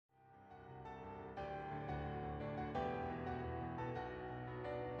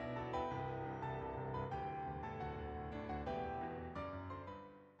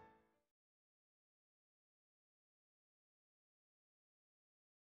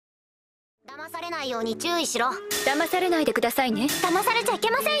騙されないように注意しろ。騙されないでくださいね。騙されちゃい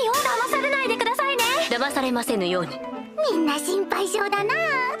けませんよ。騙されないでくださいね。騙されませぬように。みんな心配性だな。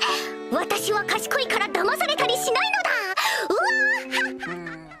私は賢いから騙されたりしないのだ。うわ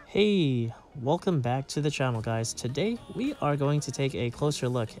Hey, welcome back to the channel, guys. Today we are going to take a closer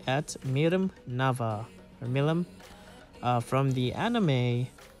look at Milim Nava, or Milim, from the anime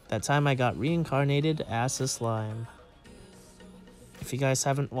That Time I Got Reincarnated as a Slime. If you guys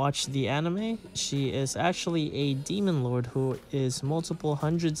haven't watched the anime, she is actually a demon lord who is multiple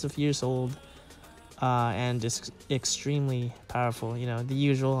hundreds of years old and is extremely powerful. You know, the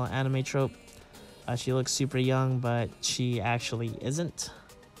usual anime trope. She looks super young, but she actually isn't.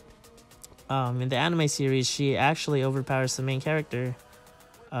 In the anime series, she actually overpowers the main character,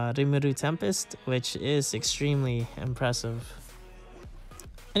 Rimuru Tempest, which is extremely impressive.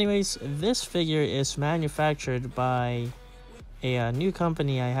 Anyways, this figure is manufactured by a new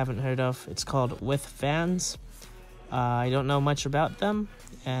company I haven't heard of. It's called With Fans. I don't know much about them,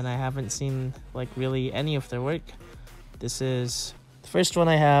 and I haven't seen like really any of their work. This is the first one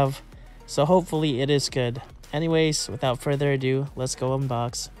I have, so hopefully it is good. Anyways, without further ado, let's go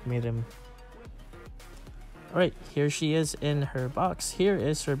unbox Milim. Alright, here she is in her box. Here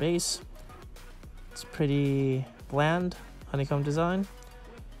is her base. It's pretty bland, honeycomb design.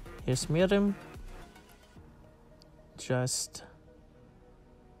 Here's Milim. Just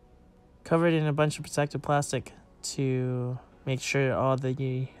covered in a bunch of protective plastic to make sure all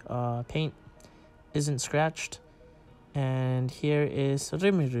the paint isn't scratched. And here is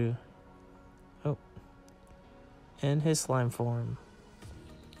Rimuru. Oh, in his slime form.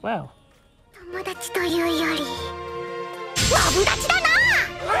 Wow. 友達というよりマブダチだな。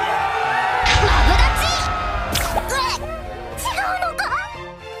マブダチ。違うのか。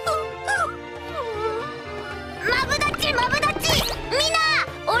マブダチマブダチ。みんな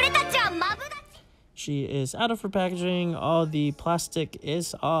俺たちはマブダチ。 She is out of her packaging. All the plastic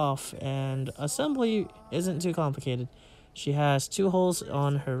is off, and assembly isn't too complicated. She has 2 holes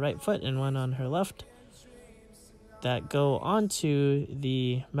on her right foot and 1 on her left that go onto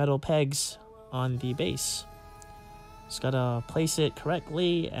the metal pegs on the base. Just gotta place it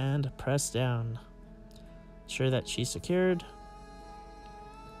correctly and press down. Ensure that she's secured.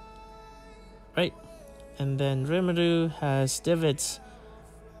 Right. And then Rimuru has divots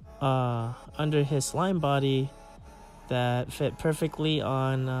under his slime body that fit perfectly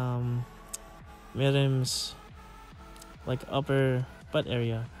on Milim's like upper butt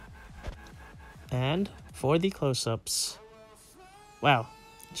area. And for the close-ups, wow,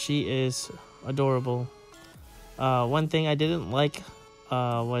 she is adorable. One thing I didn't like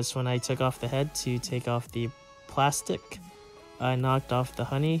was when I took off the head to take off the plastic. I knocked off the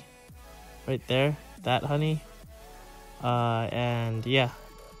honey right there, that honey, and yeah,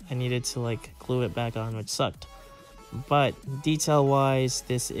 I needed to like glue it back on, which sucked. But detail wise,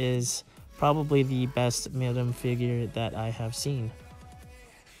 this is probably the best Milim figure that I have seen.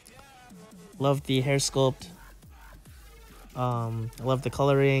 Love the hair sculpt. I love the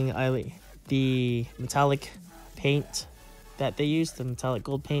coloring. The metallic paint that they used, the metallic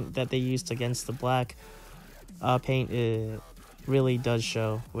gold paint that they used against the black paint, it really does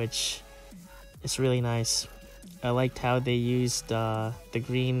show, which is really nice. I liked how they used the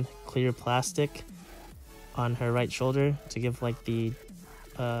green clear plastic on her right shoulder to give like the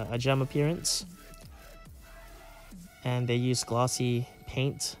a gem appearance, and they used glossy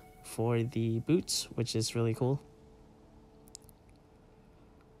paint for the boots, which is really cool.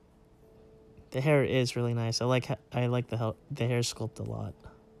 The hair is really nice. I like the hair sculpt a lot.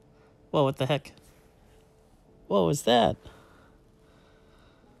 Whoa, what the heck? What was that?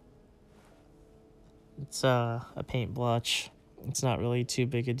 It's a paint blotch. It's not really too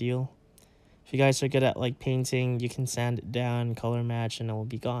big a deal. If you guys are good at like painting, you can sand it down, color match, and it will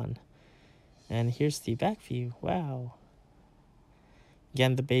be gone. And here's the back view. Wow.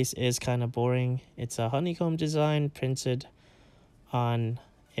 Again, the base is kind of boring. It's a honeycomb design printed on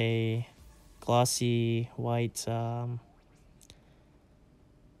a glossy white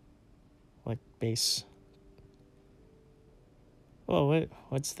like base. Whoa,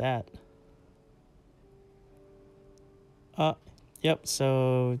 what's that? Yep,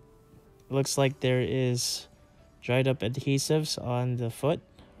 so it looks like there is dried up adhesives on the foot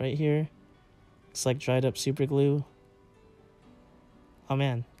right here. It's like dried up super glue. Oh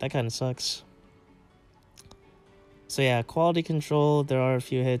man, that kind of sucks. So yeah, quality control, there are a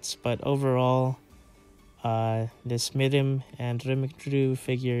few hits, but overall, this Milim and Rimuru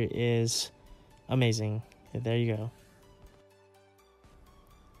figure is amazing. There you go.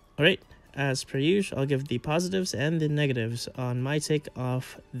 Alright, as per usual, I'll give the positives and the negatives on my take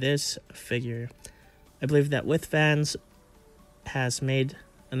of this figure. I believe that With Fans has made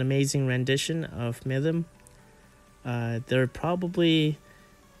an amazing rendition of Milim. They're probably,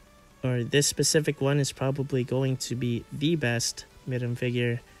 or this specific one is probably going to be the best Milim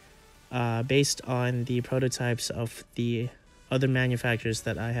figure based on the prototypes of the other manufacturers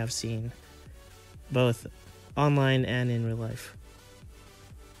that I have seen, both online and in real life.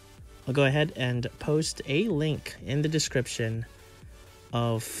 I'll go ahead and post a link in the description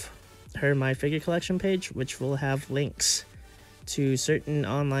of her My Figure Collection page, which will have links to certain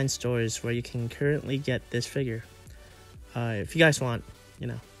online stores where you can currently get this figure. If you guys want, you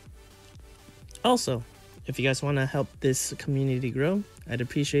know. Also, if you guys want to help this community grow, I'd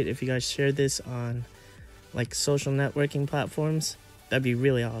appreciate if you guys share this on like social networking platforms. That'd be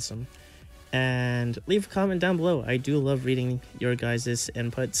really awesome. And leave a comment down below. I do love reading your guys'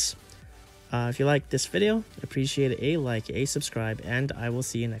 inputs. If you like this video, appreciate a like, a subscribe, and I will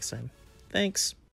see you next time. Thanks.